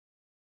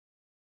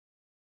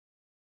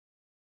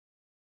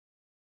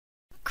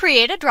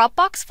Create a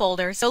Dropbox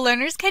folder so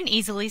learners can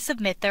easily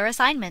submit their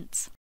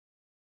assignments.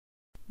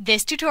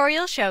 This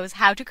tutorial shows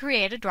how to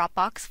create a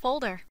Dropbox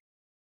folder.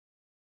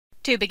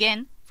 To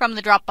begin, from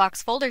the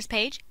Dropbox Folders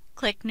page,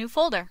 click New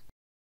Folder.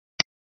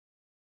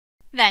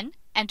 Then,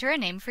 enter a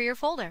name for your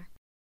folder.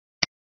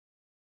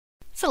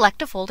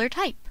 Select a folder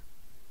type.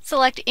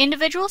 Select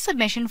Individual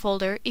Submission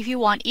Folder if you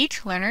want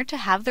each learner to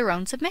have their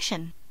own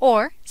submission,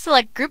 or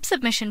select Group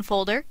Submission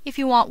Folder if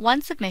you want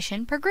one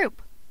submission per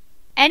group.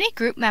 Any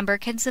group member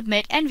can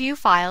submit and view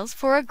files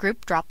for a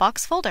group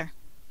Dropbox folder.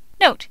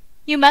 Note: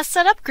 you must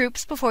set up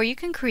groups before you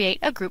can create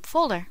a group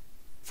folder.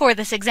 For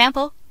this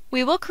example,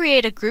 we will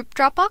create a group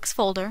Dropbox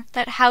folder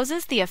that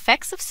houses the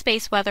Effects of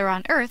Space Weather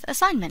on Earth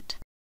assignment.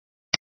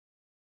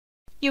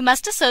 You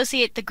must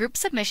associate the Group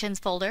Submissions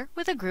folder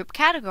with a group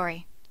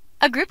category.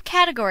 A group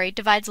category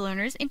divides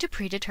learners into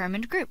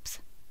predetermined groups.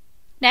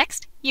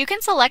 Next, you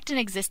can select an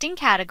existing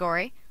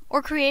category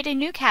or create a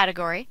new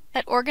category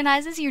that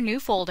organizes your new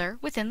folder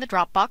within the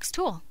Dropbox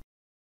tool.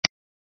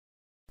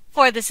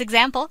 For this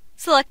example,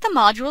 select the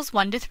Modules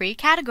 1 to 3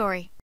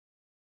 category.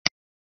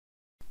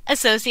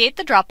 Associate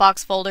the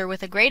Dropbox folder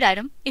with a grade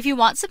item if you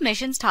want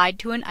submissions tied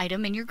to an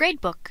item in your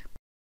gradebook.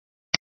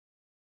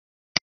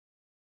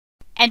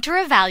 Enter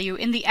a value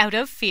in the Out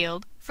Of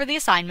field for the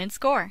assignment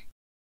score.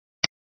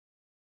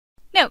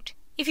 Note: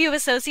 if you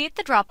associate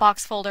the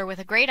Dropbox folder with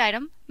a grade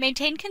item,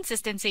 maintain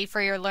consistency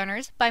for your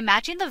learners by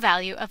matching the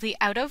value of the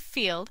Out Of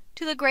field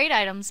to the grade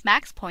item's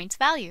max points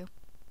value.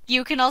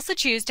 You can also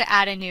choose to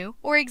add a new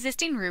or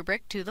existing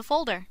rubric to the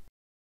folder.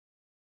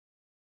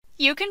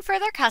 You can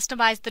further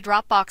customize the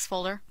Dropbox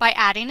folder by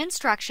adding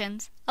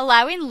instructions,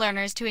 allowing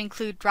learners to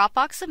include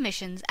Dropbox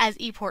submissions as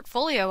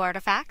ePortfolio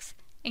artifacts,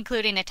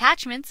 including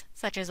attachments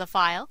such as a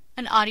file,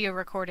 an audio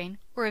recording,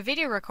 or a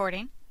video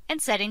recording,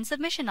 and setting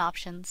submission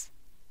options.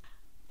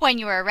 When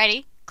you are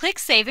ready, click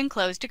Save and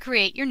Close to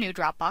create your new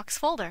Dropbox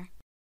folder.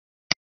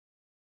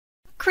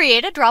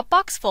 Create a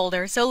Dropbox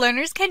folder so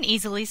learners can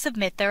easily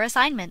submit their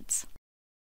assignments.